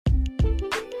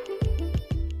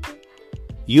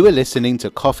You are listening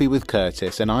to Coffee with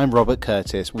Curtis, and I'm Robert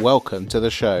Curtis. Welcome to the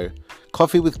show.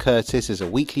 Coffee with Curtis is a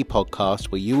weekly podcast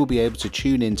where you will be able to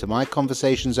tune in to my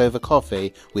conversations over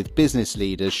coffee with business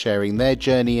leaders sharing their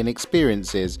journey and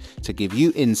experiences to give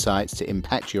you insights to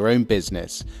impact your own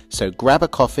business. So grab a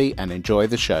coffee and enjoy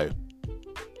the show.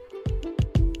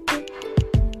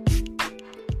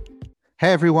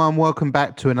 Hey everyone, welcome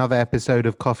back to another episode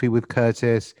of Coffee with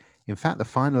Curtis. In fact, the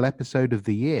final episode of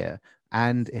the year,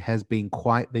 and it has been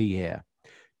quite the year.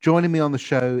 Joining me on the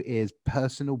show is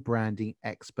personal branding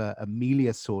expert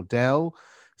Amelia Sordell,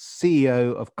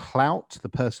 CEO of Klout, the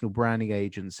personal branding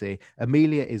agency.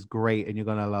 Amelia is great and you're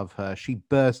going to love her. She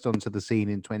burst onto the scene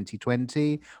in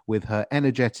 2020 with her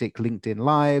energetic LinkedIn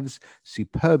Lives,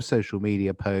 superb social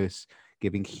media posts,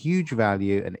 giving huge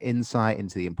value and insight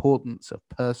into the importance of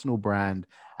personal brand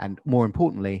and, more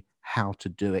importantly, how to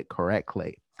do it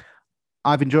correctly.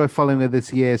 I've enjoyed following her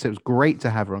this year, so it was great to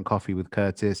have her on Coffee with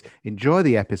Curtis. Enjoy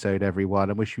the episode,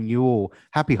 everyone. I'm wishing you all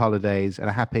happy holidays and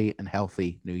a happy and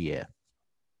healthy new year.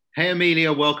 Hey,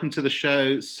 Amelia, welcome to the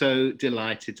show. So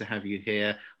delighted to have you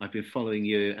here. I've been following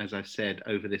you, as I've said,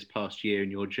 over this past year in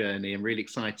your journey. I'm really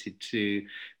excited to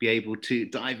be able to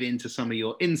dive into some of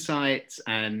your insights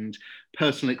and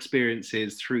personal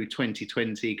experiences through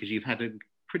 2020, because you've had a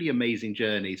pretty amazing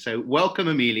journey. So welcome,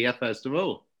 Amelia, first of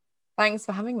all. Thanks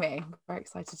for having me. I'm very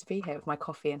excited to be here with my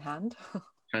coffee in hand.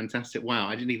 Fantastic. Wow,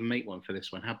 I didn't even make one for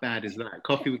this one. How bad is that?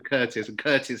 Coffee with Curtis, and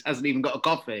Curtis hasn't even got a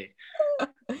coffee.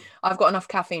 I've got enough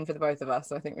caffeine for the both of us,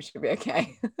 so I think we should be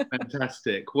okay.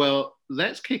 Fantastic. Well,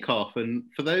 let's kick off. And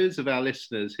for those of our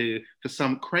listeners who, for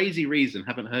some crazy reason,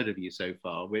 haven't heard of you so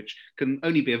far, which can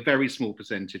only be a very small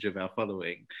percentage of our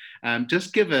following,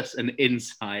 just give us an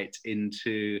insight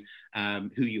into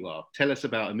who you are. Tell us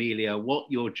about Amelia,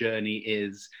 what your journey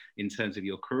is in terms of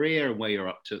your career and where you're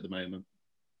up to at the moment.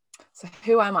 So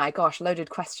who am I? Gosh, loaded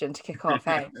question to kick off,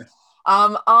 hey?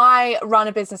 I run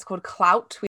a business called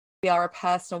Klout. We are a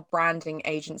personal branding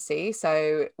agency,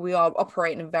 so we are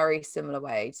operating in a very similar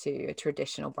way to a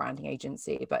traditional branding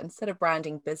agency, but instead of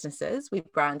branding businesses, we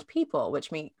brand people,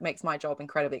 which makes my job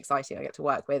incredibly exciting. I get to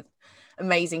work with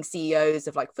amazing CEOs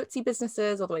of like FTSE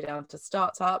businesses all the way down to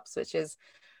startups, which is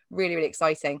really, really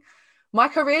exciting. My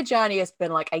career journey has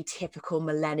been like a typical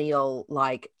millennial,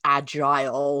 like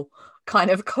agile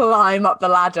kind of climb up the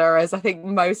ladder, as I think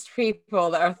most people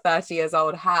that are 30 years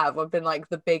old have. I've been like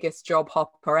the biggest job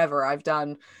hopper ever. I've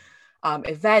done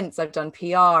events, I've done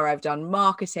PR, I've done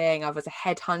marketing, I was a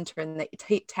headhunter in the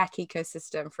tech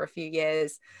ecosystem for a few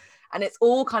years. And it's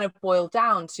all kind of boiled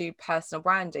down to personal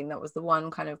branding. That was the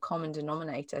one kind of common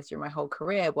denominator through my whole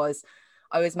career, was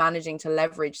I was managing to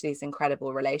leverage these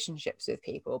incredible relationships with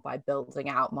people by building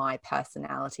out my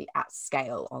personality at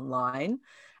scale online.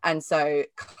 And so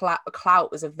Klout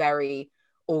was a very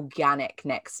organic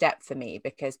next step for me,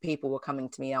 because people were coming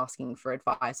to me asking for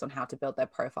advice on how to build their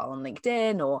profile on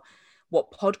LinkedIn, or what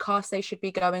podcasts they should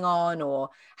be going on, or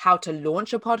how to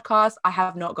launch a podcast. I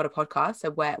have not got a podcast,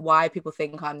 so why people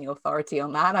think I'm the authority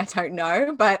on that, I don't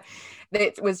know. But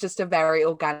it was just a very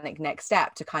organic next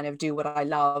step to kind of do what I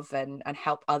love and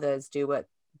help others do what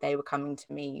they were coming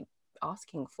to me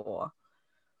asking for.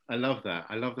 I love that.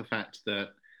 I love the fact that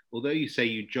although you say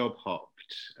you job hopped,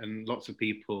 and lots of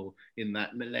people in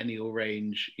that millennial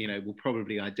range, will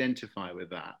probably identify with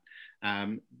that.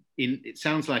 It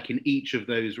sounds like in each of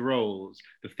those roles,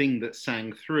 the thing that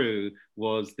sang through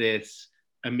was this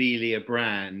Amelia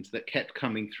brand that kept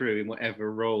coming through in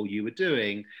whatever role you were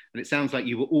doing. And it sounds like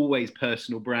you were always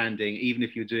personal branding, even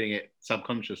if you're doing it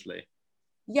subconsciously.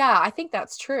 Yeah, I think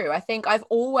that's true. I think I've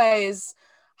always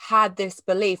had this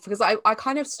belief, because I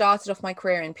kind of started off my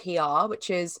career in PR, which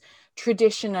is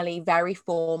traditionally very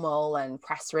formal and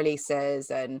press releases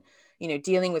and,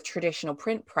 dealing with traditional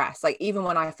print press. Like even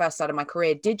when I first started my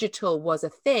career, digital was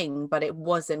a thing, but it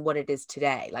wasn't what it is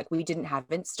today. Like we didn't have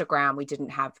Instagram, we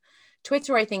didn't have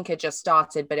Twitter, I think had just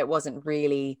started, but it wasn't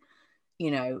really,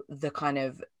 the kind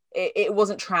of, it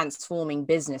wasn't transforming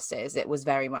businesses. It was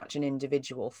very much an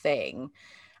individual thing.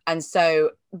 And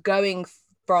so going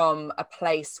from a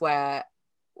place where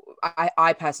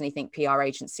I personally think PR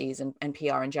agencies and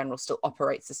PR in general still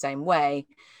operates the same way,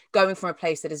 going from a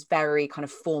place that is very kind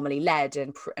of formally led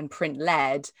and print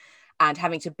led, and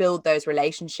having to build those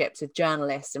relationships with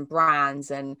journalists and brands,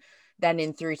 and then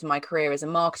in through to my career as a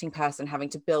marketing person, having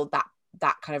to build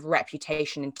that kind of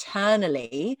reputation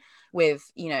internally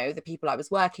with, the people I was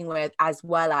working with, as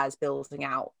well as building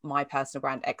out my personal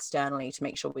brand externally to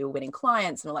make sure we were winning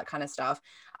clients and all that kind of stuff.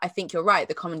 I think you're right.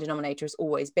 The common denominator has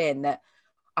always been that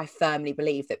I firmly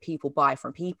believe that people buy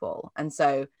from people. And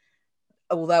so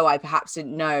although I perhaps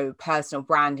didn't know personal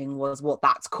branding was what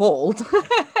that's called,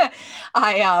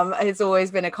 it's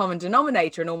always been a common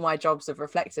denominator, and all my jobs have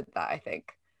reflected that, I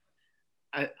think.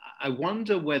 I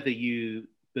wonder whether you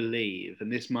believe,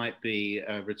 and this might be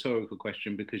a rhetorical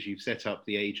question because you've set up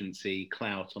the agency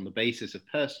Klout on the basis of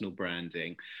personal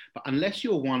branding, but unless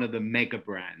you're one of the mega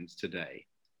brands today,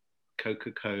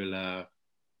 Coca-Cola,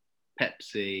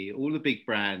 Pepsi, all the big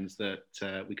brands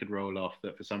that we could roll off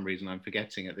that for some reason I'm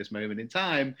forgetting at this moment in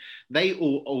time, they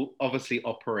all obviously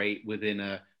operate within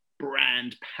a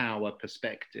brand power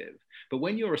perspective. But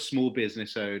when you're a small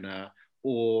business owner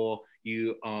or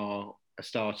you are a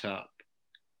startup,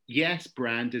 yes,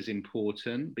 brand is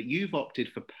important, but you've opted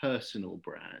for personal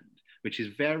brand, which is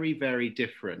very, very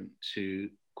different to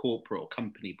corporate or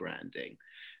company branding.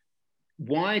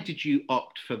 Why did you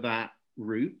opt for that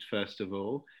route, first of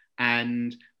all?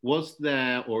 And was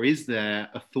there or is there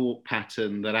a thought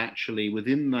pattern that actually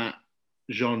within that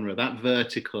genre, that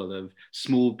vertical of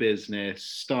small business,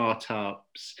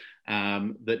 startups,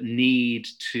 that need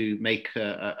to make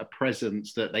a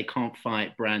presence that they can't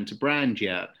fight brand to brand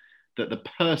yet, that the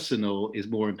personal is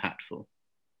more impactful?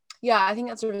 Yeah, I think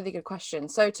that's a really good question.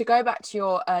 So to go back to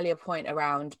your earlier point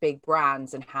around big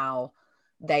brands and how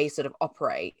they sort of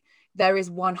operate, there is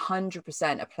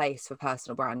 100% a place for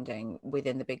personal branding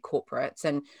within the big corporates.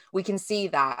 And we can see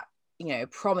that,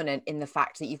 prominent in the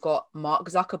fact that you've got Mark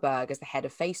Zuckerberg as the head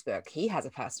of Facebook. He has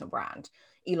a personal brand.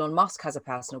 Elon Musk has a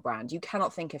personal brand. You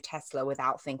cannot think of Tesla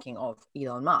without thinking of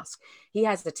Elon Musk. He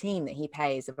has a team that he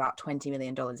pays about $20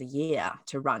 million a year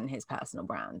to run his personal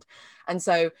brand. And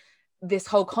so this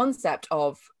whole concept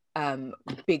of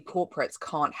big corporates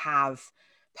can't have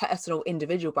personal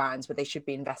individual brands, but they should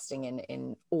be investing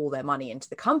in all their money into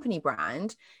the company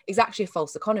brand, is actually a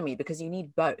false economy, because you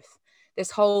need both.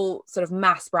 This whole sort of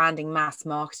mass branding, mass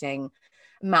marketing,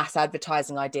 mass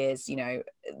advertising ideas,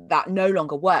 that no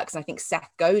longer works. And I think Seth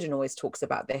Godin always talks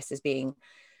about this as being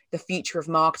the future of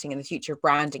marketing and the future of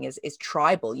branding is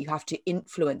tribal. You have to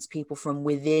influence people from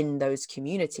within those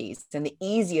communities. And the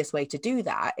easiest way to do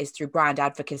that is through brand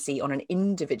advocacy on an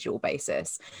individual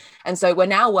basis. And so we're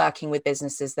now working with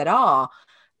businesses that are,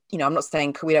 I'm not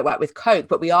saying we don't work with Coke,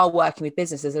 but we are working with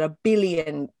businesses that are £1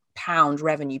 billion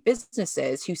revenue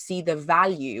businesses who see the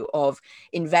value of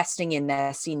investing in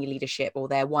their senior leadership or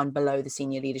their one below the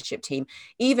senior leadership team,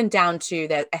 even down to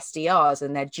their SDRs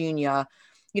and their junior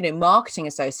marketing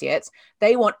associates.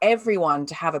 They want everyone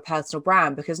to have a personal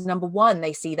brand because, number one,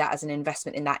 they see that as an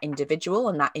investment in that individual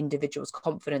and that individual's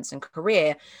confidence and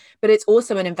career. But it's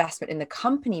also an investment in the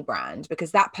company brand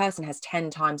because that person has 10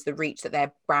 times the reach that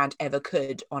their brand ever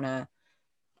could on a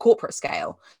corporate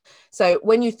scale. So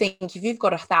when you think, if you've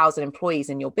got 1,000 employees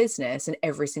in your business and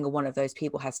every single one of those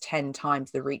people has 10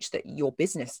 times the reach that your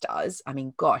business does, I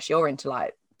mean, gosh, you're into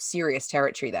like serious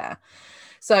territory there.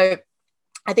 So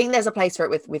I think there's a place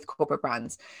for it with corporate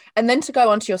brands. And then to go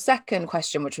on to your second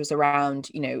question, which was around,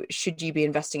 should you be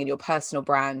investing in your personal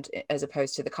brand as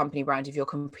opposed to the company brand if you're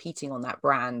competing on that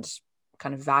brand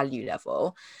kind of value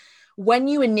level? When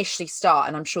you initially start,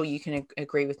 and I'm sure you can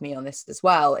agree with me on this as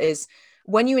well, is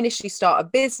when you initially start a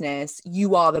business,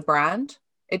 you are the brand.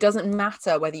 It doesn't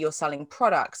matter whether you're selling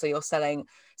products or you're selling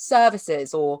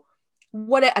services or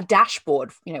a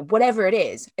dashboard, whatever it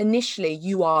is, initially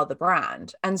you are the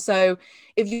brand. And so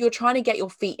if you're trying to get your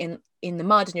feet in the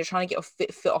mud and you're trying to get your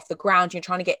foot off the ground, you're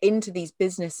trying to get into these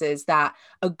businesses that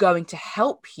are going to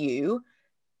help you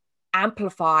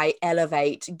amplify,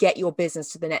 elevate, get your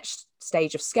business to the next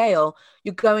stage of scale,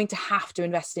 you're going to have to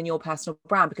invest in your personal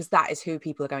brand because that is who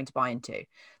people are going to buy into.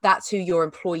 That's who your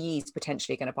employees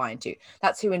potentially are going to buy into.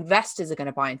 That's who investors are going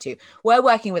to buy into. We're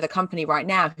working with a company right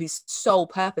now whose sole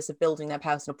purpose of building their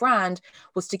personal brand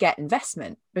was to get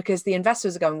investment, because the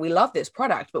investors are going, we love this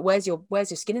product, but where's your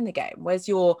skin in the game? Where's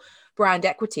your brand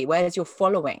equity? Where's your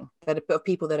following of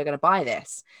people that are going to buy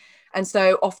this? And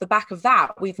so off the back of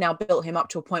that, we've now built him up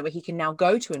to a point where he can now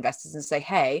go to investors and say,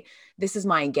 hey, this is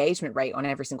my engagement rate on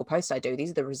every single post I do.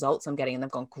 These are the results I'm getting. And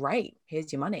they've gone, great,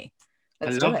 here's your money.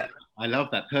 Let's do it. I love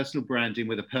that. Personal branding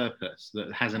with a purpose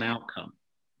that has an outcome.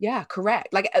 Yeah,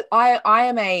 correct. Like I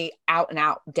am a out and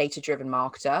out data-driven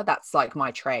marketer. That's like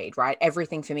my trade, right?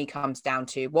 Everything for me comes down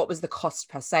to what was the cost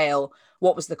per sale?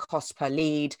 What was the cost per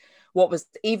lead? What was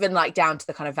even like down to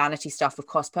the kind of vanity stuff of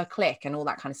cost per click and all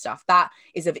that kind of stuff. That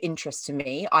is of interest to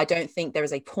me. I don't think there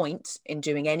is a point in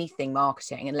doing anything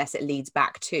marketing unless it leads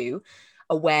back to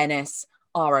awareness,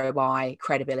 ROI,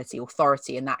 credibility,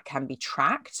 authority, and that can be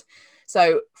tracked.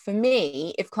 So for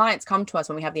me, if clients come to us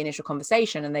when we have the initial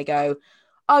conversation and they go,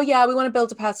 oh yeah, we want to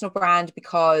build a personal brand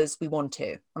because we want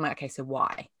to. I'm like, okay, so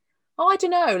why? Oh, I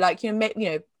don't know. Like,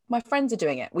 my friends are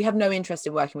doing it. We have no interest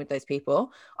in working with those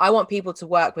people. I want people to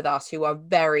work with us who are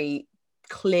very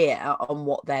clear on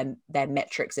what their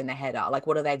metrics in their head are. Like,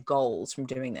 what are their goals from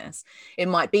doing this? It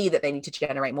might be that they need to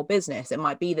generate more business. It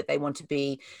might be that they want to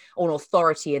be an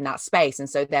authority in that space, and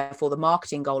so therefore the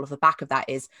marketing goal of the back of that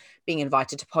is being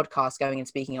invited to podcasts, going and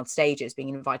speaking on stages, being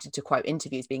invited to quote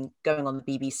interviews, going on the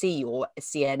BBC or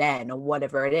CNN or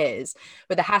whatever it is.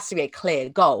 But there has to be a clear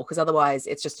goal, because otherwise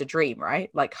it's just a dream, right?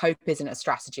 Like, hope isn't a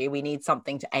strategy. We need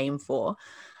something to aim for.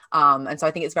 And so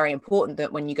I think it's very important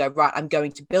that when you go, right, I'm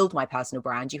going to build my personal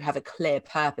brand, you have a clear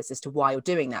purpose as to why you're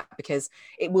doing that, because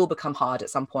it will become hard at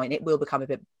some point. It will become a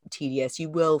bit tedious. You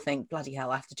will think, bloody hell,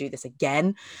 I have to do this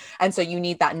again. And so you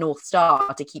need that North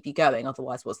Star to keep you going.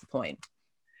 Otherwise, what's the point?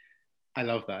 I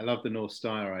love that. I love the North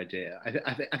Star idea.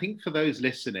 I think for those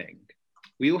listening,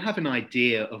 we all have an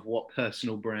idea of what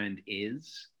personal brand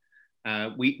is.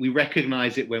 We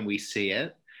recognize it when we see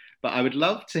it. But I would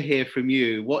love to hear from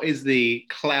you. What is the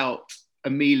Klout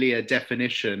Amelia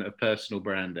definition of personal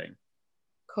branding?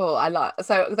 Cool.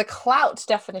 So the Klout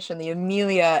definition, the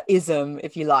Amelia-ism,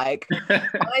 if you like.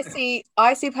 I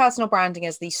see personal branding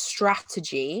as the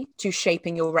strategy to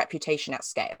shaping your reputation at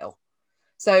scale.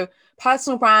 So a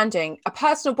personal brand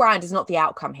is not the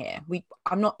outcome here.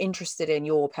 I'm not interested in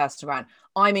your personal brand.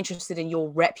 I'm interested in your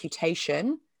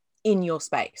reputation in your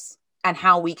space, and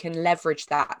how we can leverage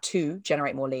that to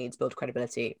generate more leads, build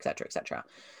credibility, et cetera, et cetera.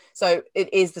 So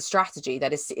it is the strategy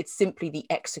it's simply the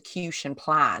execution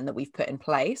plan that we've put in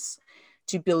place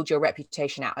to build your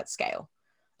reputation out at scale.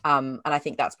 And I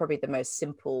think that's probably the most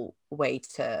simple way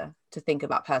to think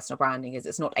about personal branding. Is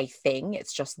it's not a thing,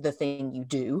 it's just the thing you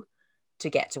do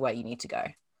to get to where you need to go.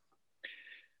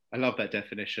 I love that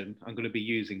definition. I'm going to be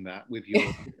using that with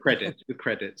your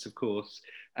credits, of course.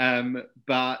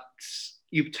 But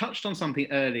you've touched on something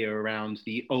earlier around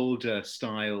the older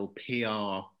style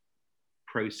PR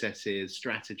processes,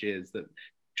 strategies that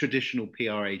traditional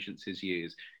PR agencies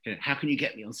use. How can you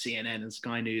get me on CNN and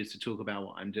Sky News to talk about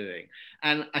what I'm doing?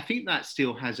 And I think that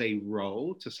still has a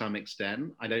role to some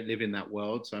extent. I don't live in that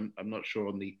world, so I'm not sure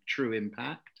on the true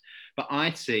impact. But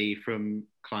I see from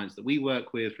clients that we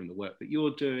work with, from the work that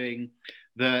you're doing,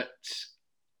 that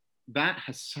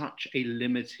has such a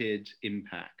limited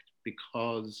impact,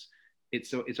 because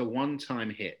it's a one-time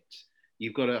hit.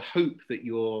 You've got to hope that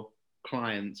your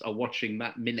clients are watching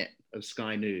that minute of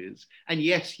Sky News, and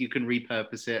yes, you can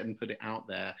repurpose it and put it out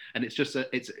there, and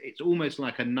it's almost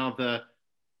like another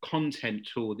content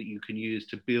tool that you can use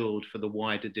to build for the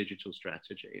wider digital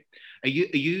strategy. Are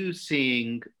you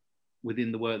seeing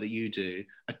within the work that you do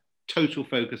a total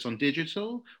focus on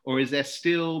digital, or is there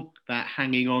still that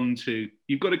hanging on to,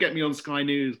 you've got to get me on Sky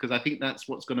News because I think that's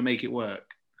what's going to make it work?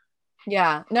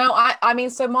 Yeah, no, I mean,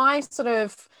 so my sort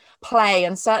of play,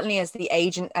 and certainly as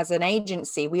an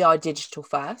agency, we are digital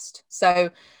first. So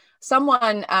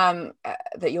someone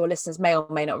that your listeners may or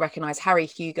may not recognize, Harry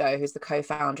Hugo, who's the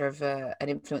co-founder of an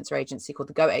influencer agency called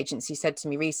the Go Agency, said to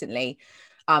me recently,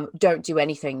 don't do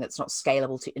anything that's not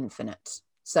scalable to infinite.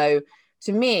 So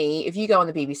to me, if you go on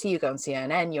the BBC, you go on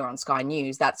CNN, you're on Sky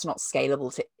News, that's not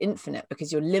scalable to infinite,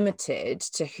 because you're limited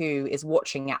to who is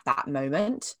watching at that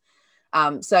moment.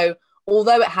 So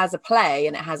although it has a play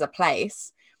and it has a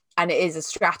place, and it is a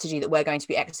strategy that we're going to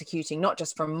be executing, not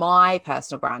just from my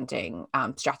personal branding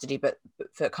strategy, but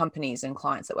for companies and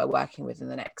clients that we're working with in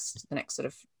the next sort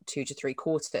of 2 to 3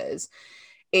 quarters,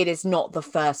 it is not the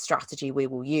first strategy we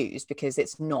will use, because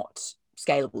it's not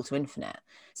scalable to infinite.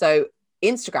 So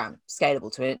Instagram,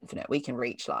 scalable to infinite. We can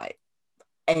reach like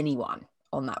anyone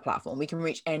on that platform. We can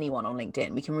reach anyone on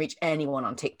LinkedIn. We can reach anyone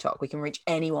on TikTok. We can reach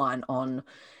anyone on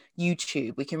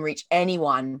YouTube. We can reach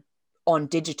anyone on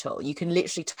digital. You can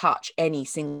literally touch any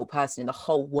single person in the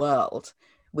whole world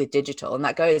with digital. And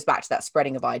that goes back to that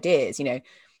spreading of ideas.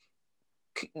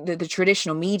 The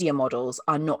traditional media models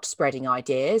are not spreading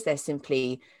ideas. They're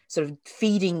simply sort of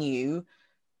feeding you,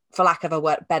 for lack of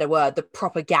a better word, the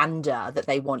propaganda that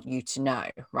they want you to know,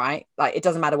 right? Like, it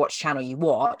doesn't matter which channel you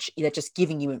watch, they're just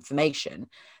giving you information.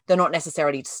 They're not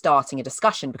necessarily starting a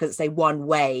discussion, because it's a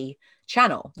one-way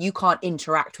channel. You can't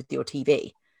interact with your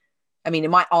TV. I mean, it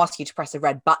might ask you to press a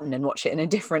red button and watch it in a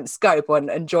different scope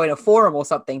and join a forum or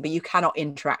something, but you cannot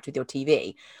interact with your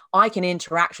TV. I can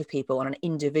interact with people on an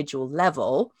individual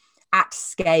level at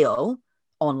scale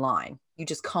online. You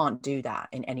just can't do that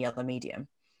in any other medium.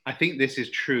 I think this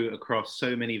is true across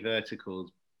so many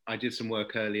verticals. I did some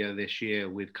work earlier this year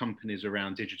with companies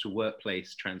around digital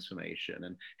workplace transformation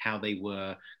and how they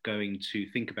were going to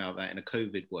think about that in a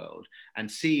COVID world. And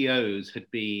CEOs had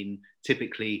been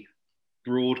typically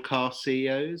broadcast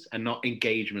CEOs and not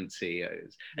engagement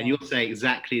CEOs. And you're saying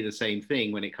exactly the same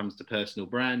thing when it comes to personal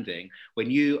branding.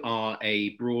 When you are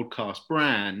a broadcast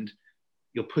brand,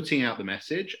 you're putting out the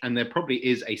message, and there probably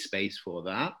is a space for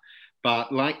that.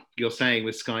 But like you're saying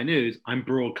with Sky News, I'm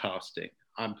broadcasting.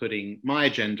 I'm putting my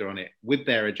agenda on it with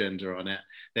their agenda on it.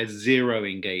 There's zero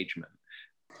engagement.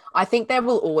 I think there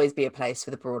will always be a place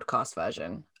for the broadcast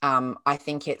version. I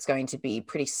think it's going to be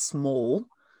pretty small.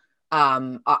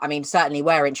 I mean, certainly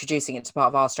we're introducing it to part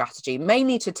of our strategy,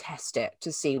 mainly to test it,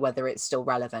 to see whether it's still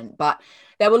relevant, but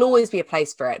there will always be a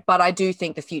place for it. But I do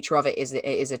think the future of it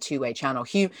is a two-way channel.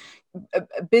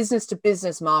 Business to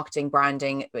business marketing,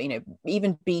 branding,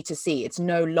 even B2C, it's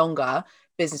no longer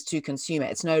business to consumer.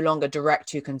 It's no longer direct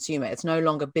to consumer. It's no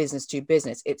longer business to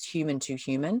business. It's human to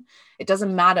human. It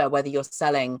doesn't matter whether you're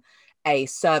selling a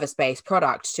service-based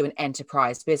product to an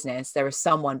enterprise business. There is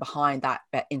someone behind that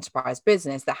enterprise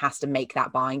business that has to make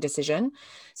that buying decision.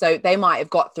 So they might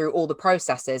have got through all the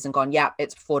processes and gone, yep,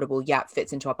 it's affordable, yep,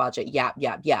 fits into our budget, yep.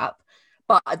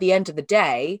 But at the end of the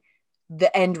day,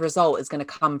 the end result is going to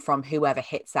come from whoever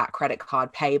hits that credit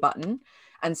card pay button.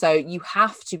 And so you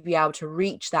have to be able to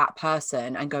reach that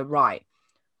person and go, right,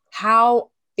 how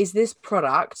is this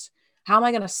product, how am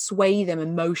I going to sway them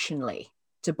emotionally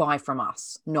to buy from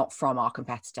us, not from our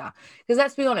competitor? Because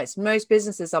let's be honest, most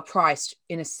businesses are priced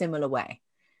in a similar way.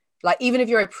 Like, even if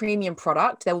you're a premium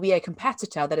product, there will be a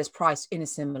competitor that is priced in a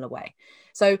similar way.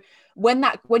 So when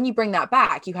you bring that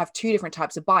back, you have two different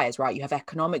types of buyers, right? You have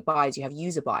economic buyers, you have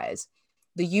user buyers.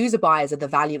 The user buyers are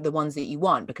the ones that you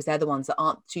want, because they're the ones that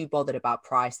aren't too bothered about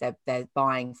price. They're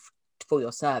buying for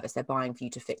your service. They're buying for you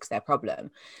to fix their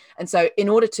problem. And so in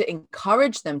order to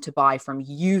encourage them to buy from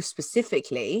you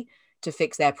specifically to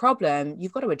fix their problem,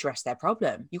 you've got to address their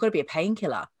problem. You've got to be a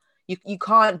painkiller. You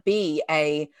can't be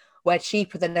we're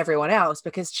cheaper than everyone else,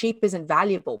 because cheap isn't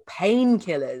valuable.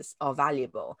 Painkillers are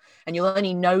valuable. And you'll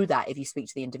only know that if you speak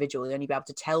to the individual. You'll only be able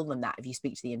to tell them that if you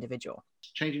speak to the individual.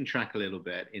 Changing track a little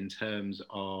bit in terms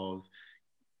of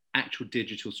actual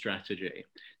digital strategy.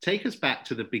 Take us back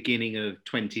to the beginning of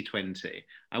 2020.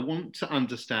 I want to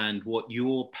understand what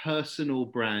your personal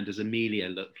brand as Amelia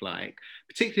looked like,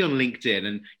 particularly on LinkedIn.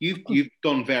 And you've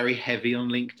gone very heavy on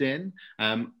LinkedIn.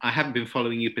 I haven't been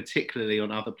following you particularly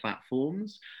on other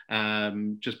platforms,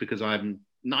 just because I'm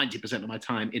 90% of my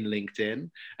time in LinkedIn.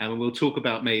 And we'll talk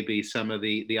about maybe some of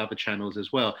the other channels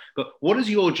as well. But what does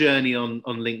your journey on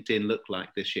LinkedIn look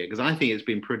like this year? Because I think it's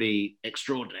been pretty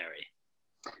extraordinary.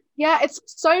 Yeah, it's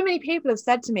so many people have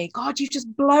said to me, God, you've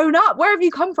just blown up. Where have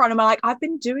you come from? And I'm like, I've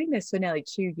been doing this for nearly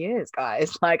 2 years,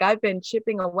 guys. Like, I've been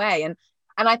chipping away. And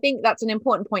I think that's an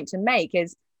important point to make,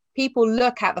 is people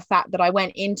look at the fact that I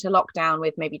went into lockdown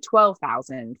with maybe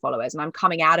 12,000 followers and I'm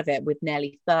coming out of it with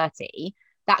nearly 30.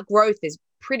 That growth is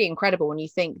pretty incredible when you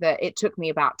think that it took me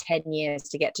about 10 years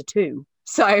to get to 2.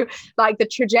 So like, the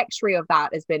trajectory of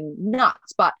that has been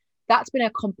nuts. But that's been a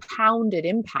compounded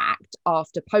impact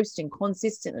after posting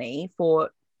consistently for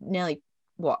nearly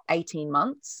 18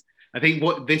 months. I think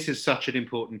this is such an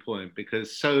important point,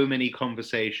 because so many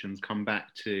conversations come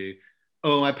back to,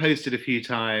 oh, I posted a few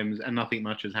times and nothing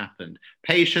much has happened.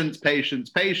 Patience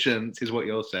is what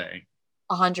you're saying.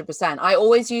 100%. I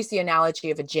always use the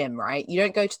analogy of a gym, right? You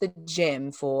don't go to the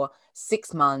gym for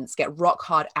 6 months, get rock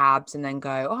hard abs, and then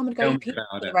go, oh, I'm going to go eat pizza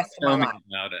for the rest of my life.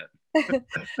 About it.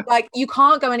 Like, you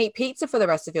can't go and eat pizza for the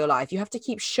rest of your life. You have to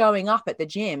keep showing up at the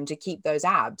gym to keep those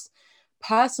abs.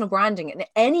 Personal branding and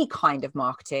any kind of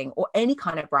marketing or any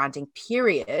kind of branding,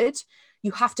 period,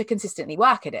 you have to consistently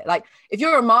work at it. Like, if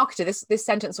you're a marketer, this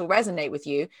sentence will resonate with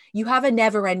you. You have a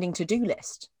never-ending to-do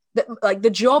list. Like, the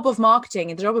job of marketing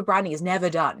and the job of branding is never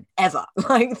done, ever.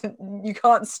 Like, you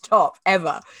can't stop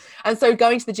ever. And so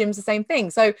going to the gym is the same thing.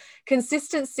 So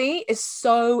consistency is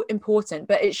so important,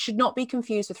 but it should not be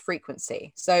confused with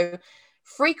frequency. So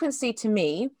frequency to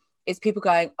me is people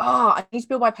going, oh, I need to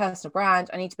build my personal brand.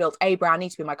 I need to build a brand. I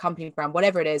need to build my company brand,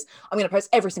 whatever it is. I'm going to post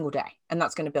every single day and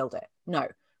that's going to build it. No,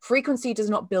 frequency does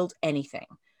not build anything.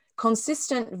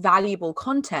 Consistent, valuable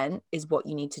content is what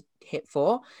you need to hit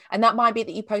for. And that might be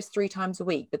that you post 3 times a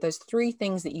week, but those 3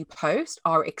 things that you post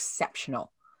are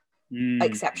exceptional.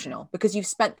 Exceptional, because you've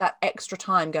spent that extra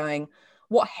time going,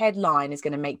 what headline is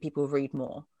going to make people read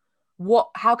more?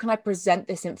 How can I present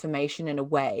this information in a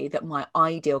way that my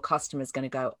ideal customer is going to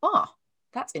go, oh,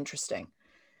 that's interesting.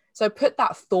 So put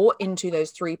that thought into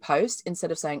those 3 posts instead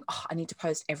of saying, oh, I need to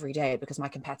post every day because my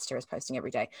competitor is posting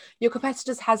every day. Your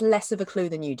competitor has less of a clue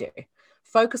than you do.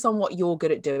 Focus on what you're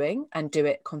good at doing and do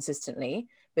it consistently,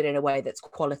 but in a way that's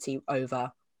quality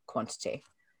over quantity.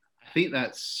 I think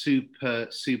that's super,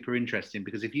 super interesting,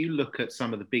 because if you look at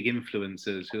some of the big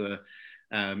influencers who are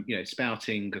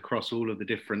spouting across all of the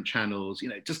different channels,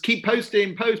 just keep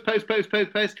posting,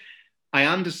 post. I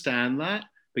understand that,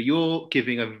 but you're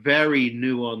giving a very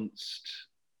nuanced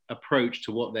approach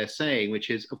to what they're saying, which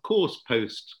is, of course,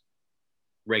 post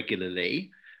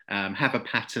regularly, have a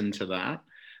pattern to that,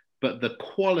 but the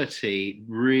quality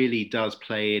really does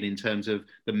play in terms of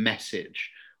the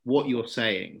message, what you're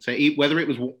saying. So whether it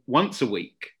was once a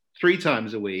week, 3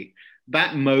 times a week,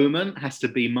 that moment has to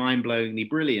be mind-blowingly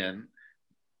brilliant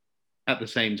at the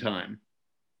same time.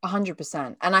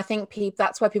 100%. And I think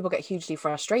that's where people get hugely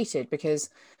frustrated, because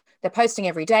they're posting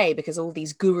every day because all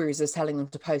these gurus are telling them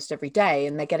to post every day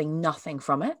and they're getting nothing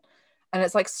from it. And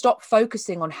it's like, stop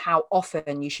focusing on how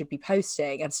often you should be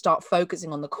posting and start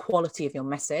focusing on the quality of your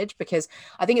message. Because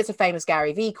I think it's a famous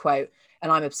Gary Vee quote,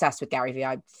 and I'm obsessed with Gary Vee.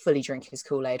 I fully drink his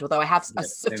Kool-Aid, although I have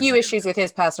a few issues with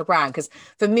his personal brand, because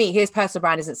for me, his personal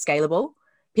brand isn't scalable.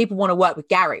 People want to work with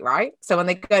Gary, right? So when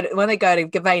they go to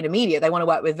VaynerMedia, they want to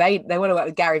work with Gary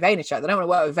Vaynerchuk. They don't want to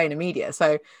work with VaynerMedia.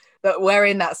 So but we're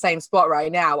in that same spot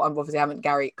right now. I'm obviously haven't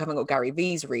got Gary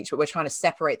Vee's reach, but we're trying to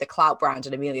separate the Klout brand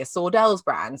and Amelia Sordell's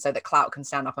brand so that Klout can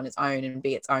stand up on its own and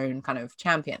be its own kind of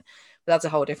champion. But that's a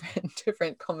whole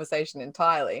different conversation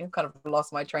entirely. I've kind of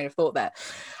lost my train of thought there.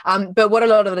 But what a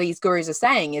lot of these gurus are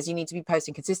saying is you need to be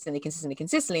posting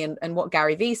consistently. And what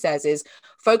Gary Vee says is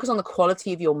focus on the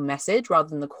quality of your message rather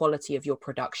than the quality of your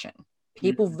production.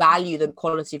 People value the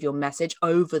quality of your message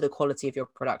over the quality of your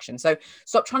production. So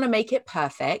stop trying to make it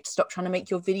perfect. Stop trying to make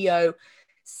your video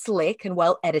slick and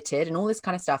well edited and all this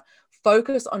kind of stuff.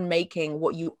 Focus on making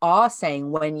what you are saying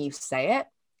when you say it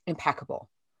impeccable,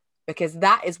 because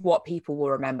that is what people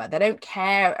will remember. They don't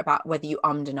care about whether you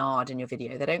ummed and ahed in your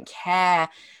video. They don't care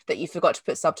that you forgot to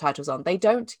put subtitles on. They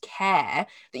don't care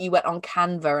that you went on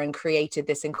Canva and created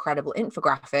this incredible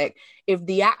infographic. If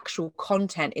the actual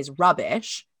content is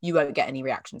rubbish, you won't get any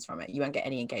reactions from it. You won't get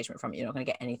any engagement from it. You're not going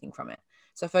to get anything from it.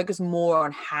 So focus more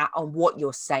on what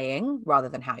you're saying rather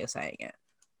than how you're saying it.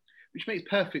 Which makes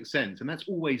perfect sense, and that's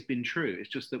always been true. It's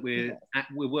just that we're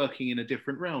working in a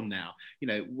different realm now.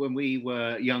 When we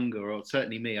were younger, or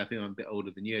certainly me, I think I'm a bit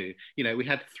older than you. We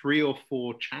had 3 or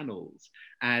 4 channels,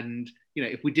 and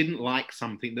if we didn't like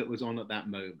something that was on at that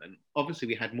moment, obviously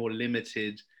we had more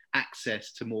limited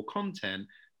access to more content,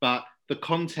 but the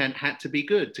content had to be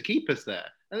good to keep us there.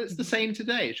 And it's the same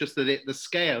today. It's just that the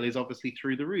scale is obviously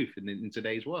through the roof in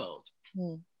today's world.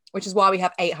 Which is why we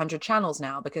have 800 channels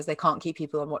now, because they can't keep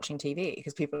people on watching TV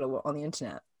because people are on the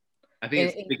internet. I think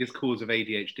it's the biggest cause of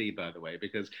ADHD, by the way,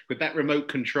 because with that remote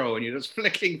control and you're just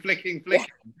flicking. Yeah.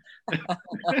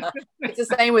 It's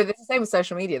the same with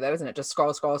social media, though, isn't it? Just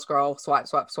scroll,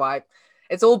 swipe.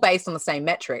 It's all based on the same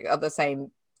metric, of the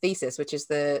same thesis, which is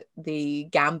the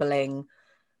gambling.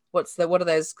 What are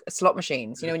those slot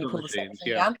machines? When you pull the slot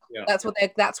machine down. Yeah.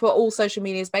 That's what all social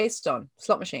media is based on.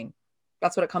 Slot machine.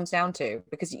 That's what it comes down to,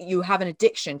 because you have an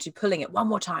addiction to pulling it one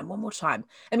more time. Let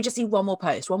me just see one more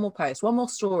post, one more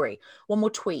story, one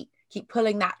more tweet. Keep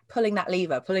pulling that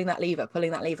lever.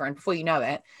 And before you know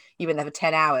it, you've been there for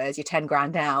 10 hours, you're 10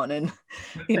 grand down, and,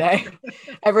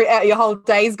 your whole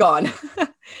day's gone.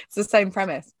 It's the same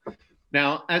premise.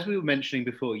 Now, as we were mentioning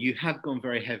before, you have gone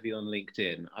very heavy on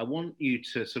LinkedIn. I want you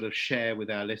to sort of share with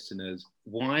our listeners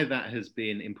why that has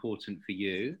been important for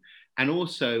you. And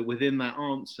also within that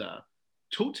answer,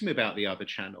 talk to me about the other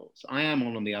channels. I am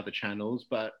on the other channels,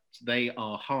 but they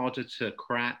are harder to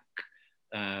crack.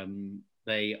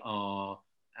 They are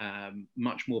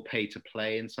much more pay to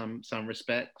play in some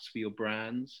respects for your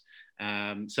brands.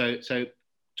 So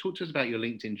talk to us about your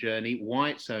LinkedIn journey, why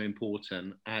it's so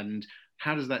important, and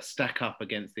how does that stack up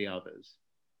against the others?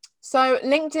 So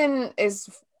LinkedIn is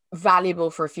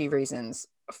valuable for a few reasons.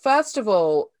 First of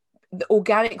all, the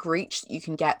organic reach that you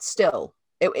can get still.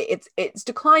 It's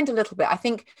declined a little bit. I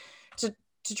think to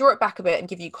draw it back a bit and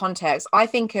give you context, I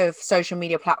think of social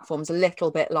media platforms a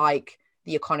little bit like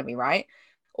the economy, right?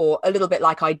 Or a little bit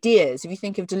like ideas. If you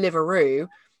think of Deliveroo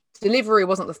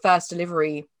wasn't the first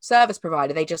delivery service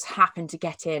provider. They just happened to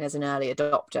get in as an early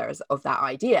adopter of that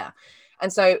idea.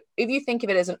 And so if you think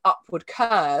of it as an upward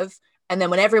curve, and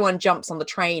then when everyone jumps on the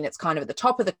train, it's kind of at the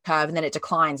top of the curve, and then it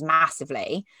declines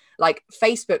massively. Like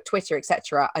Facebook, Twitter,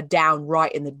 etc., are down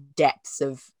right in the depths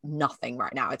of nothing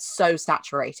right now. It's so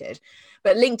saturated.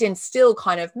 But LinkedIn's still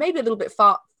kind of maybe a little bit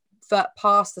far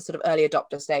past the sort of early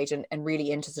adopter stage and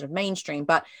really into sort of mainstream,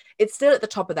 but it's still at the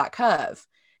top of that curve.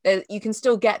 You can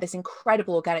still get this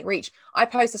incredible organic reach. I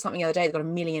posted something the other day that got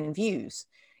 1 million views.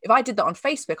 If I did that on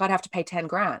Facebook, I'd have to pay 10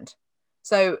 grand.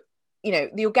 So,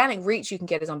 the organic reach you can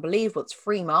get is unbelievable. It's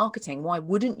free marketing. Why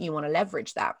wouldn't you want to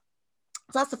leverage that?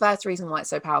 So that's the first reason why it's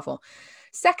so powerful.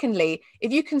 Secondly,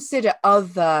 if you consider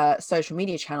other social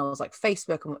media channels like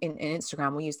Facebook and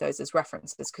Instagram, we'll use those as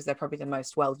references because they're probably the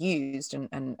most well used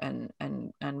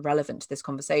and relevant to this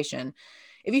conversation.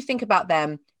 If you think about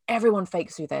them, everyone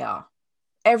fakes who they are.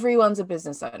 Everyone's a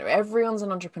business owner. Everyone's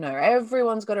an entrepreneur.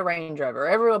 Everyone's got a Range Rover.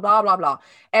 Everyone, blah, blah, blah.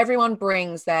 Everyone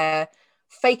brings their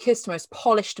fakest, most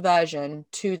polished version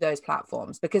to those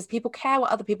platforms because people care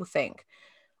what other people think.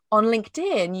 On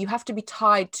LinkedIn, you have to be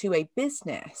tied to a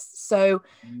business. So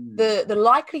the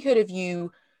likelihood of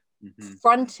you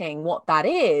fronting what that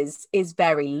is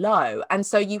very low. And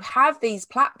so you have this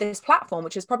platform,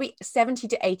 which is probably 70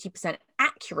 to 80%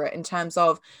 accurate in terms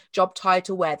of job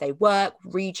title, where they work,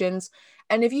 regions.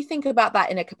 And if you think about that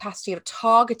in a capacity of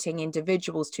targeting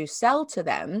individuals to sell to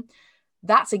them,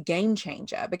 that's a game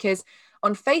changer. Because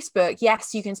on Facebook,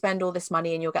 yes, you can spend all this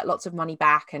money and you'll get lots of money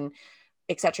back and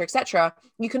et cetera, et cetera.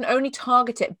 You can only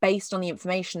target it based on the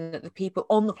information that the people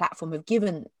on the platform have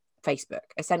given Facebook,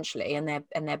 essentially, and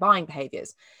their buying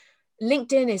behaviors.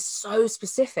 LinkedIn is so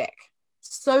specific.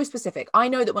 I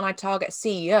know that when I target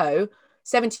CEO,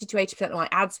 70 to 80% of my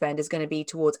ad spend is going to be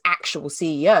towards actual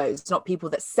CEOs, not people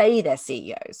that say they're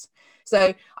CEOs.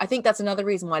 So I think that's another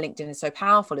reason why LinkedIn is so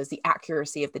powerful, is the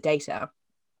accuracy of the data.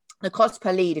 The cost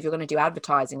per lead, if you're going to do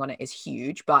advertising on it, is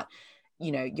huge, but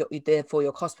therefore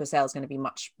your cost per sale is going to be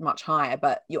much, much higher,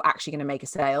 but you're actually going to make a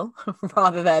sale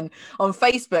rather than on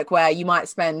Facebook, where you might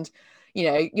spend,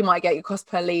 you might get your cost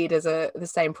per lead as the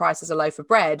same price as a loaf of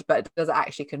bread, but does it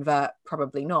actually convert?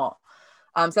 Probably not.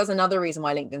 So that's another reason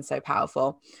why LinkedIn's so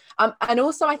powerful. And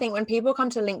also, I think when people come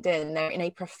to LinkedIn, they're in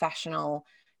a professional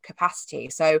capacity.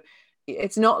 So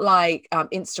it's not like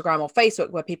Instagram or Facebook,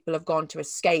 where people have gone to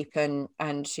escape and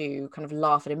to kind of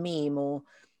laugh at a meme or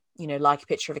like a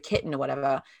picture of a kitten or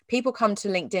whatever. People come to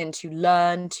LinkedIn to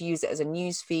learn, to use it as a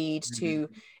news feed, to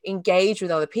engage with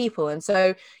other people. And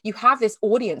so you have this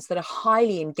audience that are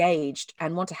highly engaged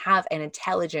and want to have an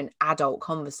intelligent adult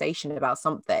conversation about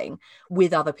something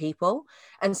with other people.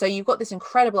 And so you've got this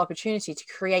incredible opportunity to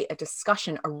create a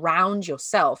discussion around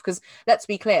yourself. Because let's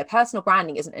be clear, personal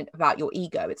branding isn't about your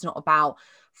ego. It's not about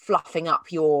fluffing up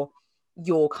your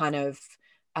kind of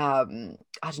I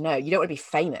don't know, you don't want to be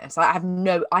famous. I have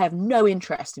no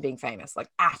interest in being famous, like,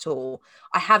 at all.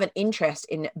 I have an interest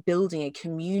in building a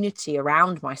community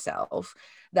around myself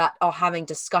that are having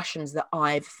discussions that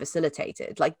I've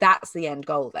facilitated. Like, that's the end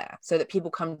goal there, so that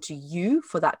people come to you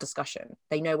for that discussion.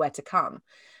 They know where to come.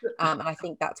 And I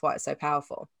think that's why it's so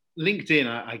powerful. LinkedIn,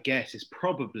 I guess, is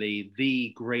probably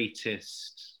the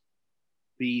greatest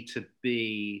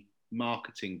B2B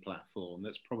marketing platform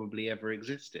that's probably ever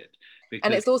existed,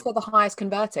 and it's also the highest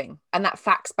converting, and that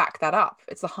facts back that up.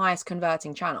 It's the highest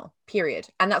converting channel, period.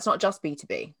 And that's not just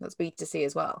B2B, that's B2C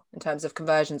as well, in terms of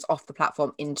conversions off the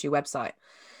platform into website.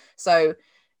 So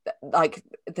like,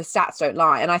 the stats don't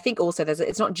lie. And I think also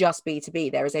it's not just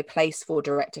B2B, there is a place for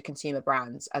direct to consumer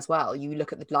brands as well. You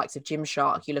look at the likes of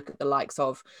Gymshark, you look at the likes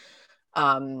of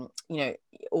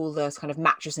all those kind of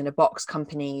mattress in a box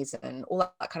companies and all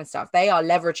that kind of stuff. They are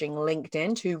leveraging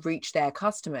LinkedIn to reach their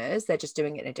customers. They're just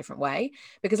doing it in a different way,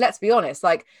 because let's be honest,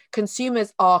 like,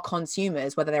 consumers are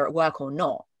consumers whether they're at work or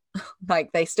not.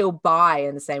 Like, they still buy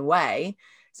in the same way.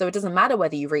 So it doesn't matter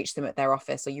whether you reach them at their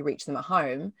office or you reach them at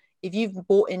home. If you've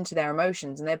bought into their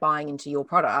emotions and they're buying into your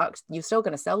product, you're still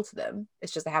going to sell to them.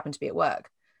 It's just they happen to be at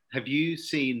work. Have you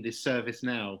seen the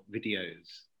ServiceNow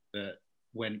videos that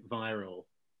went viral?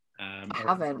 I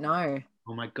haven't, no.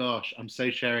 Oh my gosh, I'm so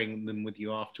sharing them with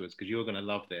you afterwards, because you're going to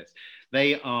love this.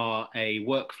 They are a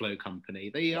workflow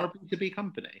company. They are a B2B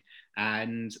company,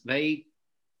 and they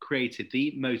created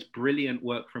the most brilliant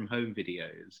work from home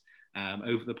videos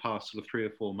over the past sort of 3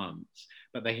 or 4 months.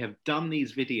 But they have done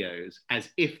these videos as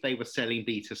if they were selling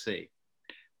B2C,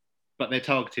 but they're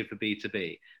targeted for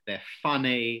B2B. They're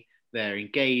funny, they're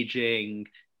engaging,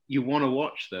 you want to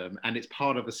watch them, and it's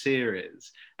part of a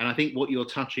series. And I think what you're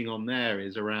touching on there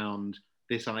is around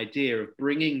this idea of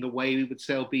bringing the way we would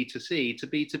sell B2C to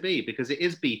B2B, because it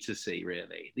is B2C,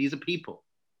 really. These are people.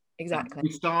 Exactly. And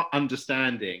we start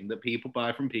understanding that people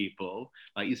buy from people,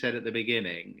 like you said at the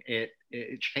beginning, it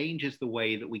changes the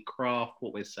way that we craft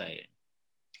what we're saying.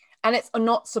 And it's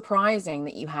not surprising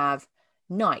that you have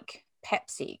Nike,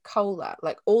 Pepsi, Cola,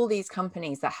 like all these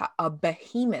companies that are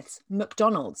behemoths,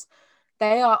 McDonald's.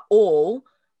 They are all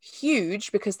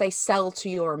huge because they sell to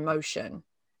your emotion.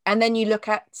 And then you look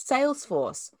at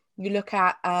Salesforce, you look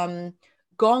at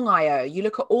Gong.io, you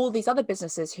look at all these other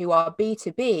businesses who are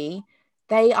B2B.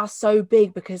 They are so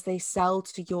big because they sell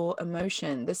to your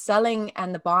emotion. The selling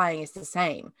and the buying is the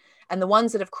same. And the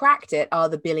ones that have cracked it are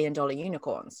the $1 billion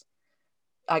unicorns.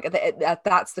 Like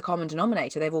that's the common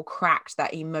denominator. They've all cracked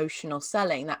that emotional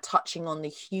selling, that touching on the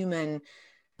human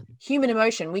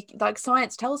emotion. We, like,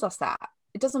 science tells us that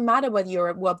it doesn't matter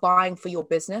whether we're buying for your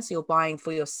business or you're buying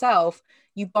for yourself.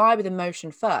 You buy with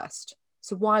emotion first.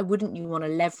 So why wouldn't you want to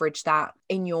leverage that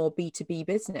in your B2B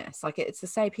business? Like, it's the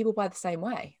same. People buy the same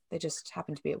way. They just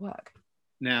happen to be at work.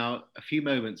 Now, a few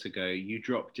moments ago, you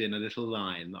dropped in a little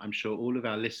line that I'm sure all of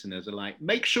our listeners are like,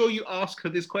 make sure you ask her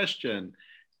this question.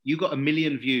 You got 1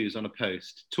 million views on a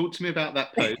post. Talk to me about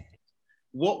that post.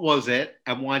 What was it,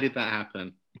 and why did that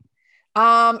happen?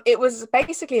 It was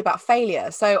basically about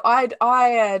failure. So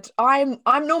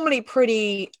I'm normally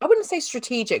pretty, I wouldn't say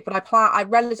strategic, but I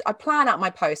plan out my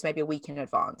post maybe a week in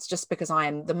advance, just because I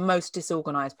am the most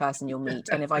disorganized person you'll meet,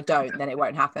 and if I don't, then it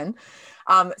won't happen.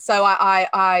 So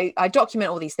I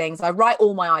document all these things. I write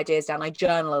all my ideas down. I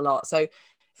journal a lot. So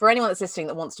for anyone that's listening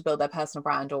that wants to build their personal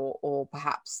brand, or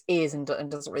perhaps is and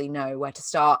doesn't really know where to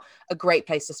start, a great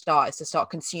place to start is to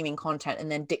start consuming content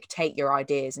and then dictate your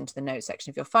ideas into the notes section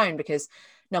of your phone. Because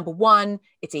number one,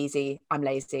 it's easy. I'm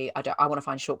lazy. I want to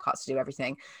find shortcuts to do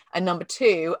everything. And number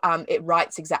two, it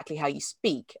writes exactly how you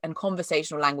speak, and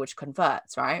conversational language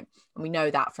converts, right? And we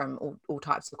know that from all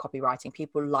types of copywriting.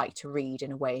 People like to read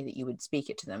in a way that you would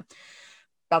speak it to them.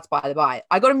 That's by the by.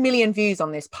 I got 1 million views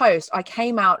on this post. I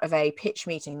came out of a pitch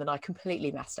meeting that I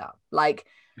completely messed up. Like,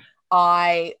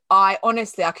 I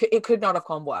honestly, it could not have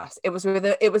gone worse. It was with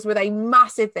a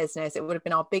massive business. It would have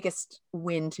been our biggest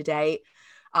win to date.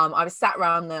 I was sat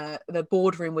around the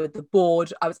boardroom with the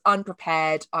board. I was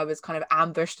unprepared. I was kind of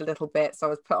ambushed a little bit, so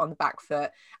I was put on the back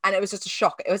foot, and it was just a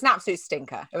shock. It was an absolute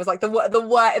stinker. It was like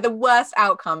the worst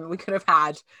outcome we could have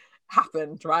had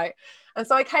happened, right? And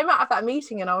so I came out of that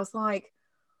meeting and I was like,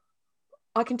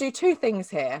 I can do two things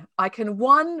here. I can,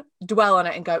 one, dwell on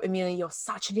it and go, Amelia, you're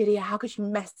such an idiot. How could you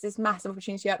mess this massive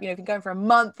opportunity up? You know, if you've been going for a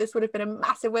month, this would have been a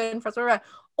massive win for us.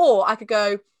 Or I could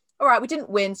go, all right, we didn't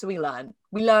win, so we learn.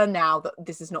 We learn now that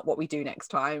this is not what we do next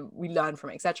time. We learn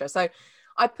from it, etc. So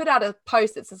I put out a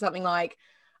post that said something like,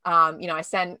 I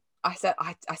sent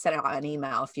out an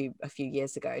email a few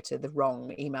years ago to the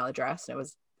wrong email address, and it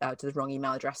was to the wrong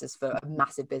email addresses for a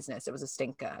massive business. It was a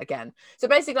stinker again. So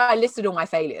basically I listed all my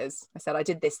failures. I said, I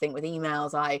did this thing with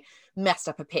emails. I messed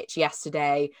up a pitch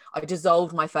yesterday. I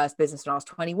dissolved my first business when I was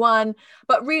 21.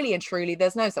 But really and truly,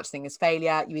 there's no such thing as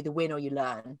failure. You either win or you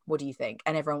learn. What do you think?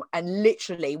 And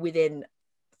literally within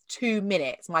 2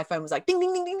 minutes, my phone was like ding,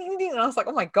 ding, ding, ding, ding, ding. And I was like,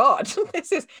 oh my God,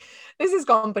 this has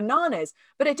gone bananas.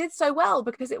 But it did so well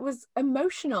because it was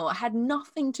emotional. It had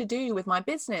nothing to do with my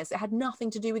business. It had nothing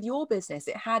to do with your business.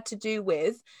 It had to do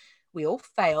with, we all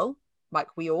fail, like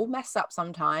we all mess up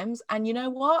sometimes. And you know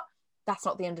what? That's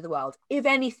not the end of the world. If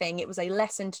anything, it was a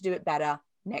lesson to do it better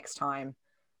next time.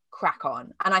 Crack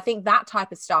on. And I think that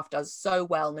type of stuff does so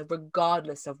well,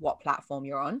 regardless of what platform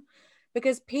you're on,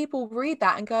 because people read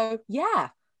that and go, yeah,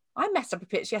 I messed up a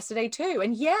pitch yesterday too.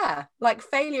 And yeah, like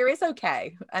failure is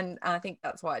okay. And I think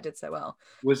that's why it did so well.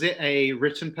 Was it a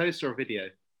written post or a video?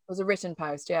 It was a written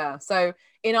post, yeah. So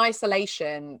in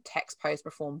isolation, text posts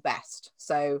perform best.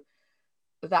 So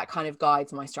that kind of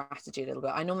guides my strategy a little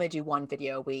bit. I normally do one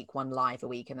video a week, one live a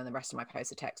week, and then the rest of my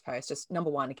posts are text posts. Just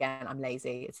number one, again, I'm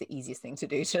lazy. It's the easiest thing to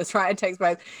do to just write a text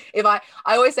post. I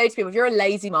always say to people, if you're a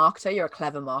lazy marketer, you're a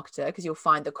clever marketer, because you'll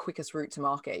find the quickest route to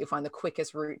market. You'll find the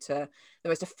quickest route to the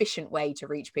most efficient way to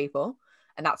reach people.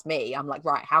 And that's me. I'm like,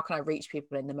 right, how can I reach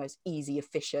people in the most easy,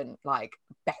 efficient, like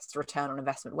best return on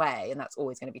investment way? And that's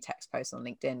always going to be text posts on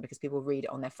LinkedIn, because people read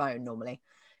it on their phone normally.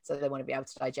 So they want to be able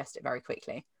to digest it very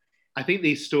quickly. I think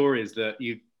these stories that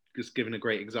you've just given a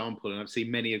great example, and I've seen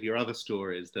many of your other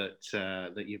stories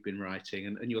that you've been writing,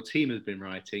 and your team has been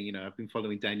writing. You know, I've been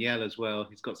following Danielle as well.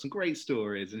 He's got some great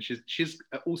stories, and she's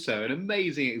also an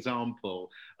amazing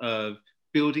example of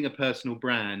building a personal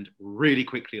brand really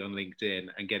quickly on LinkedIn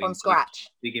and getting from scratch.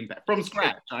 Big impact from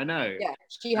scratch. I know. Yeah,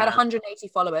 she had 180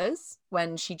 followers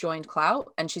when she joined Klout,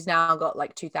 and she's now got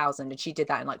like 2,000, and she did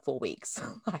that in like 4 weeks.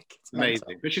 Like, it's amazing.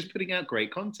 mental. But she's putting out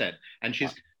great content, and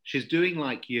she's doing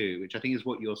like you, which I think is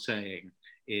what you're saying,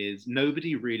 is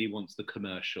nobody really wants the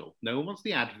commercial. No one wants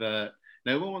the advert.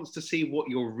 No one wants to see what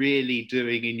you're really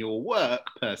doing in your work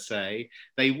per se.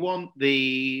 They want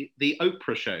the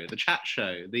Oprah show, the chat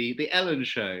show, the Ellen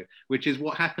show, which is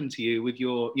what happened to you with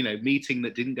your, meeting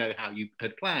that didn't go how you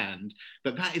had planned.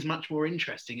 But that is much more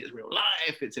interesting. It's real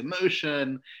life, it's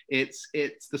emotion, it's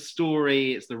the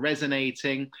story, it's the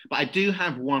resonating. But I do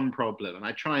have one problem, and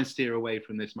I try and steer away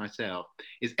from this myself,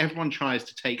 is everyone tries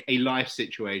to take a life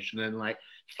situation and like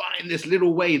find this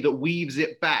little way that weaves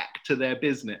it back to their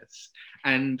business.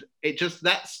 And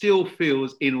that still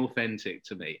feels inauthentic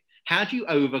to me. How do you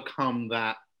overcome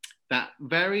that that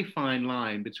very fine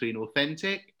line between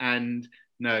authentic and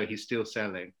no, he's still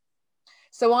selling.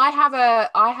 So I have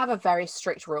a very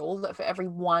strict rule that for every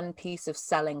one piece of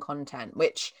selling content,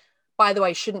 which by the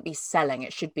way shouldn't be selling,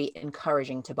 it should be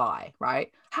encouraging to buy,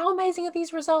 right? How amazing are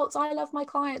these results? I love my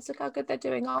clients. Look how good they're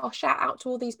doing. Oh, shout out to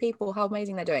all these people, how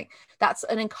amazing they're doing. That's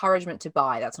an encouragement to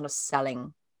buy. That's not a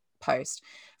selling post.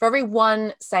 For every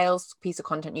one sales piece of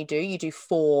content you do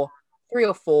 3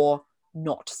 or 4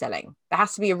 not selling. There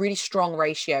has to be a really strong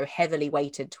ratio, heavily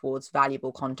weighted towards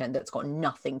valuable content that's got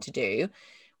nothing to do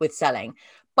with selling.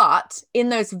 But in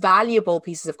those valuable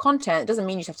pieces of content, it doesn't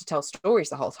mean you have to tell stories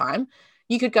the whole time.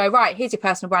 You could go, right, here's your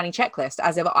personal branding checklist,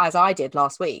 as I did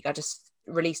last week. I just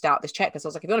released out this checklist. I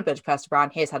was like, if you want to build a personal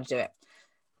brand, here's how to do it.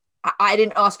 I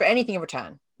didn't ask for anything in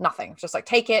return, nothing. Just like,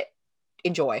 take it,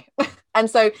 enjoy. And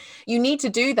so you need to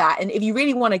do that. And if you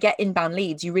really want to get inbound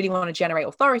leads, you really want to generate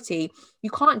authority, you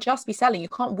can't just be selling. You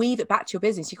can't weave it back to your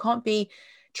business. You can't be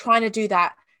trying to do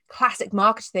that classic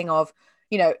marketing thing of,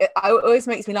 it always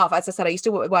makes me laugh. As I said, I used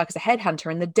to work as a headhunter,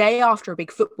 and the day after a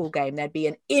big football game, there'd be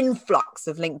an influx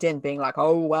of LinkedIn being like,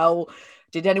 oh, well,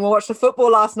 did anyone watch the football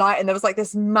last night? And there was like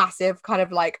this massive kind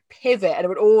of like pivot, and it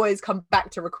would always come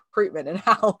back to recruitment and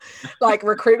how like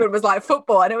recruitment was like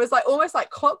football. And it was like almost like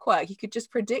clockwork. You could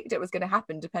just predict it was going to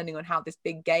happen depending on how this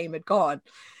big game had gone,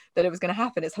 that it was going to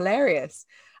happen. It's hilarious.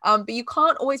 But you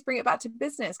can't always bring it back to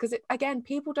business because, again,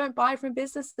 people don't buy from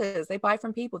businesses. They buy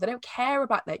from people. They don't care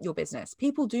about your business.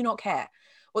 People do not care.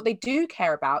 What they do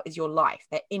care about is your life.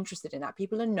 They're interested in that.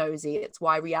 People are nosy. It's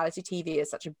why reality TV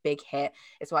is such a big hit.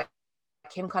 It's why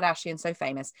Kim Kardashian's so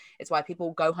famous. It's why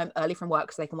people go home early from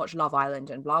work so they can watch Love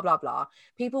Island and blah, blah, blah.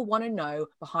 People want to know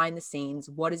behind the scenes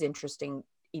what is interesting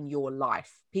in your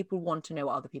life. People want to know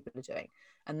what other people are doing.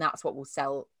 And that's what will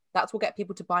sell. That's what will get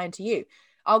people to buy into you.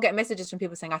 I'll get messages from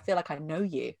people saying, I feel like I know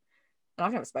you. And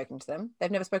I've never spoken to them.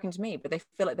 They've never spoken to me, but they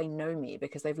feel like they know me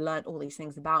because they've learned all these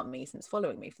things about me since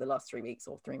following me for the last 3 weeks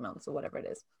or 3 months or whatever it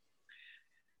is.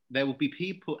 There will be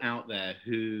people out there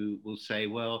who will say,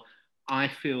 well, I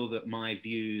feel that my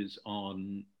views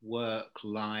on work,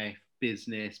 life,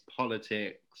 business,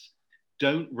 politics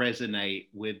don't resonate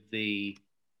with the,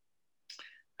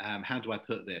 how do I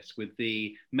put this, with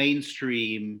the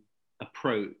mainstream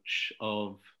approach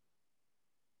of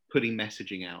putting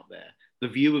messaging out there, the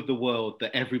view of the world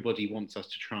that everybody wants us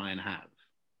to try and have.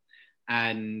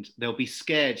 And they'll be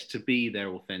scared to be their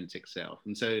authentic self.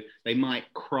 And so they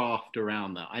might craft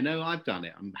around that. I know I've done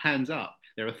it. I'm hands up.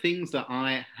 There are things that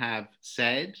I have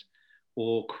said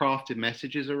or crafted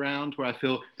messages around where I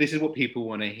feel this is what people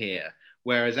want to hear.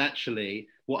 Whereas actually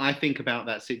what I think about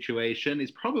that situation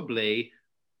is probably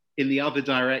in the other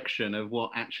direction of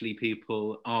what actually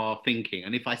people are thinking.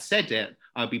 And if I said it,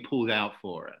 I'd be pulled out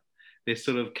for it. This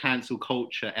sort of cancel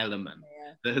culture element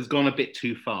that has gone a bit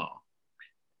too far.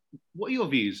 What are your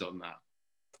views on that?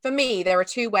 For me, there are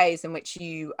 2 ways in which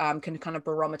you can kind of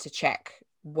barometer check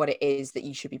what it is that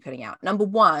you should be putting out. Number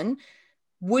 1,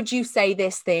 would you say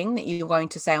this thing that you're going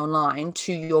to say online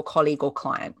to your colleague or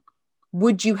client?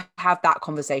 Would you have that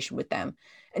conversation with them?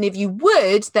 And if you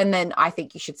would, then I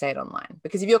think you should say it online.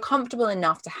 Because if you're comfortable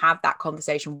enough to have that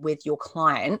conversation with your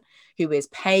client who is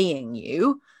paying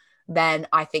you, then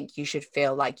I think you should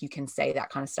feel like you can say that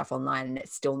kind of stuff online and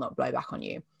it's still not blow back on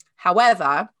you.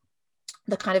 However,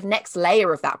 the kind of next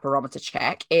layer of that barometer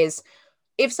check is,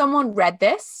 if someone read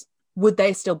this, would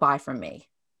they still buy from me?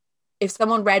 If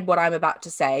someone read what I'm about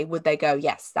to say, would they go,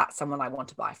 yes, that's someone I want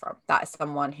to buy from. That is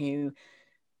someone who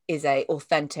is a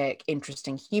authentic,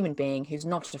 interesting human being, who's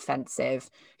not offensive,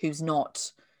 who's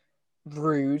not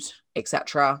rude,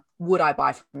 etc. Would I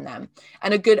buy from them?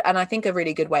 And I think a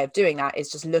really good way of doing that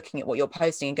is just looking at what you're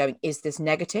posting and going, is this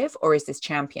negative or is this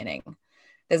championing?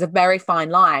 There's a very fine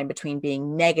line between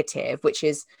being negative, which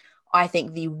is, I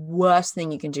think, the worst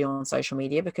thing you can do on social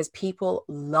media, because people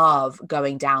love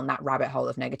going down that rabbit hole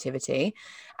of negativity.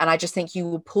 And I just think you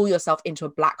will pull yourself into a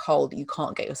black hole that you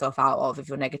can't get yourself out of if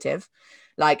you're negative.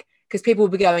 Like, because people will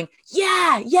be going,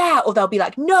 yeah, or they'll be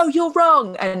like, no, you're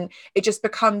wrong. And it just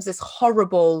becomes this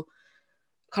horrible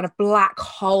kind of black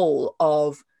hole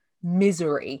of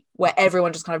misery where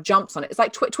everyone just kind of jumps on it. It's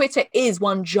like Twitter is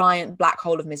one giant black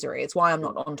hole of misery. It's why I'm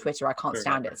not on Twitter. I can't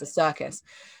stand it. It's a circus.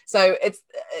 So it's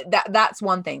that's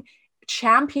one thing.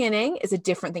 Championing is a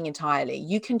different thing entirely.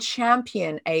 You can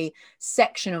champion a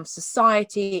section of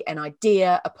society, an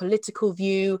idea, a political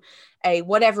view, a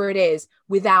whatever it is,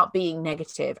 without being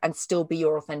negative and still be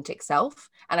your authentic self.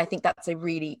 And I think that's a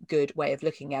really good way of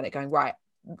looking at it, going, right,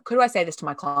 could I say this to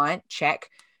my client? Check.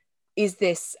 Is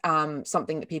this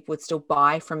something that people would still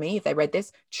buy from me if they read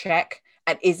this? Check.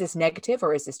 And is this negative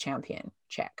or is this champion?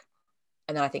 Check.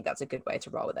 And then I think that's a good way to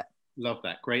roll with it. Love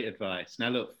that. Great advice. Now,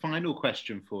 look, final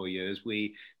question for you as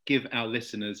we give our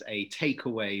listeners a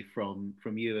takeaway from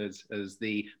you as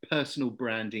the personal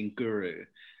branding guru.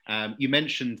 You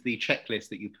mentioned the checklist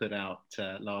that you put out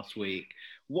last week.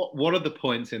 What are the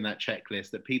points in that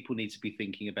checklist that people need to be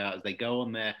thinking about as they go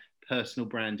on their personal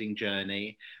branding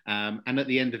journey? And at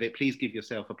the end of it, please give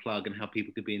yourself a plug and how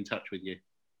people could be in touch with you.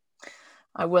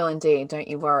 I will indeed, don't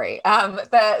you worry.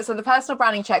 So the personal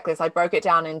branding checklist, I broke it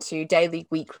down into daily,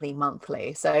 weekly,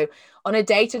 monthly. So on a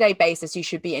day-to-day basis, you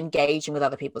should be engaging with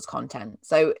other people's content.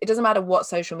 So it doesn't matter what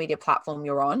social media platform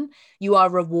you're on, you are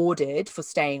rewarded for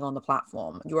staying on the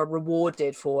platform. You are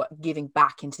rewarded for giving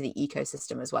back into the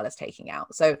ecosystem as well as taking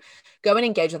out. So go and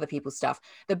engage with other people's stuff.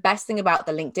 The best thing about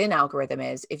the LinkedIn algorithm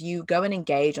is if you go and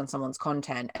engage on someone's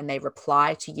content and they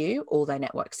reply to you, all their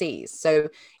network sees. So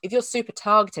if you're super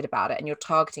targeted about it and you're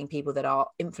targeting people that are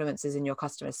influencers in your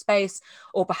customer space,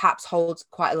 or perhaps holds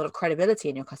quite a lot of credibility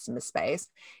in your customer space,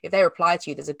 if they reply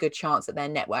to you, there's a good chance that their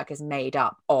network is made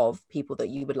up of people that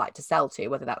you would like to sell to,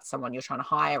 whether that's someone you're trying to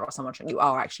hire or someone you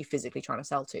are actually physically trying to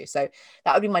sell to. So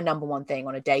that would be my number one thing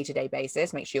on a day-to-day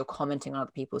basis. Make sure you're commenting on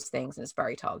other people's things and it's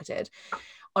very targeted.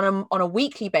 On a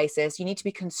weekly basis, you need to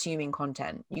be consuming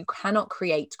content. You cannot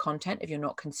create content if you're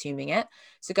not consuming it.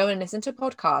 So go and listen to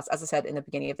podcasts. As I said in the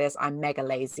beginning of this, I'm mega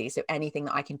lazy. So anything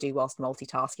that I can do whilst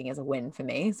multitasking is a win for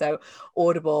me. So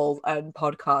Audible and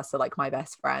podcasts are like my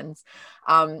best friends.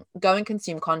 Go and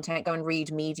consume content. Go and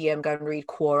read Medium. Go and read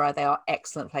Quora. They are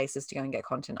excellent places to go and get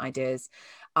content ideas,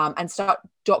 and start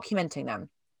documenting them.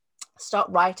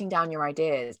 Start writing down your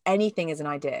ideas. Anything is an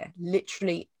idea,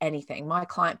 literally anything. My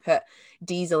client put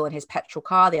diesel in his petrol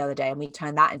car the other day and we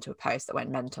turned that into a post that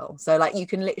went mental. So like you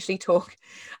can literally talk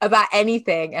about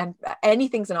anything and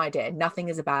anything's an idea. Nothing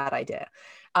is a bad idea.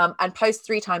 And post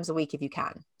 3 times a week if you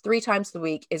can. 3 times a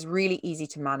week is really easy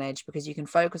to manage because you can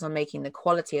focus on making the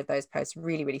quality of those posts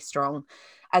really, really strong,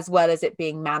 as well as it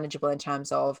being manageable in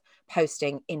terms of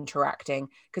posting, interacting,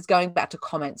 because going back to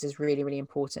comments is really, really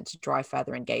important to drive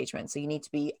further engagement. So you need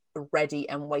to be ready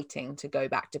and waiting to go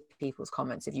back to people's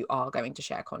comments if you are going to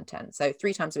share content. So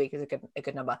 3 times a week is a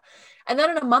good number. And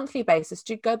then on a monthly basis,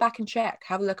 to go back and check,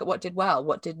 have a look at what did well,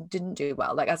 what didn't do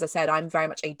well. Like, as I said, I'm very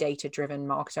much a data-driven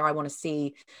marketer. I want to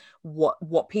see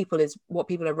what people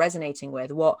are resonating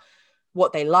with,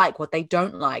 what they like, what they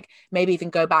don't like. Maybe even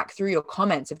go back through your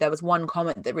comments. If there was one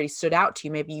comment that really stood out to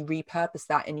you, maybe you repurpose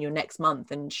that in your next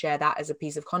month and share that as a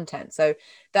piece of content. So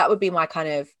that would be my kind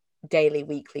of daily,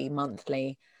 weekly,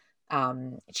 monthly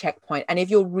checkpoint. And if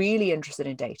you're really interested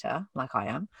in data, like I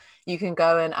am, you can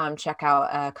go and check out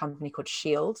a company called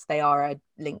Shields. They are a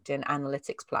LinkedIn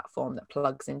analytics platform that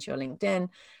plugs into your LinkedIn,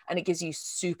 and it gives you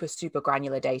super, super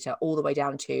granular data all the way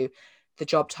down to the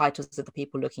job titles of the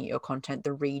people looking at your content,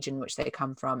 the region which they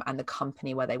come from, and the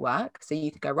company where they work. So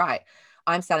you can go, right,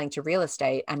 I'm selling to real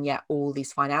estate, and yet all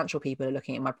these financial people are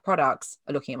looking at my products,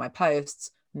 are looking at my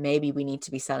posts. Maybe we need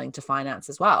to be selling to finance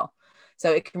as well.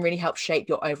 So it can really help shape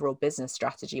your overall business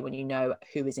strategy when you know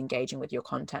who is engaging with your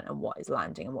content and what is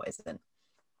landing and what isn't.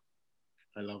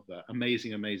 I love that.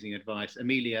 Amazing, amazing advice.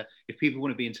 Amelia, if people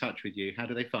want to be in touch with you, how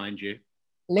do they find you?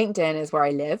 LinkedIn is where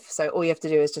I live. So all you have to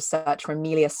do is just search for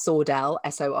Amelia Sordell,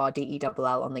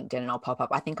 Sordell on LinkedIn, and I'll pop up.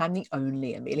 I think I'm the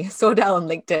only Amelia Sordell on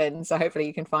LinkedIn. So hopefully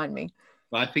you can find me.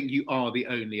 Well, I think you are the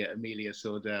only Amelia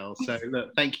Sordell. So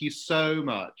look, thank you so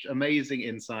much. Amazing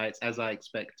insights, as I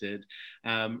expected.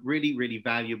 Really, really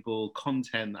valuable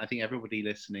content. I think everybody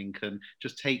listening can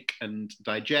just take and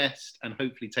digest and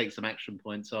hopefully take some action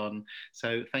points on.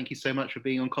 So thank you so much for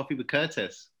being on Coffee with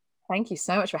Curtis. Thank you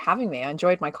so much for having me. I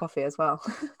enjoyed my coffee as well.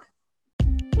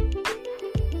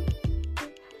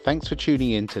 Thanks for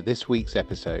tuning in to this week's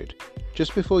episode.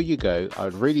 Just before you go, I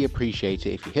would really appreciate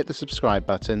it if you hit the subscribe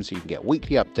button so you can get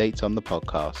weekly updates on the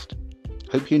podcast.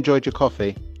 Hope you enjoyed your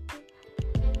coffee.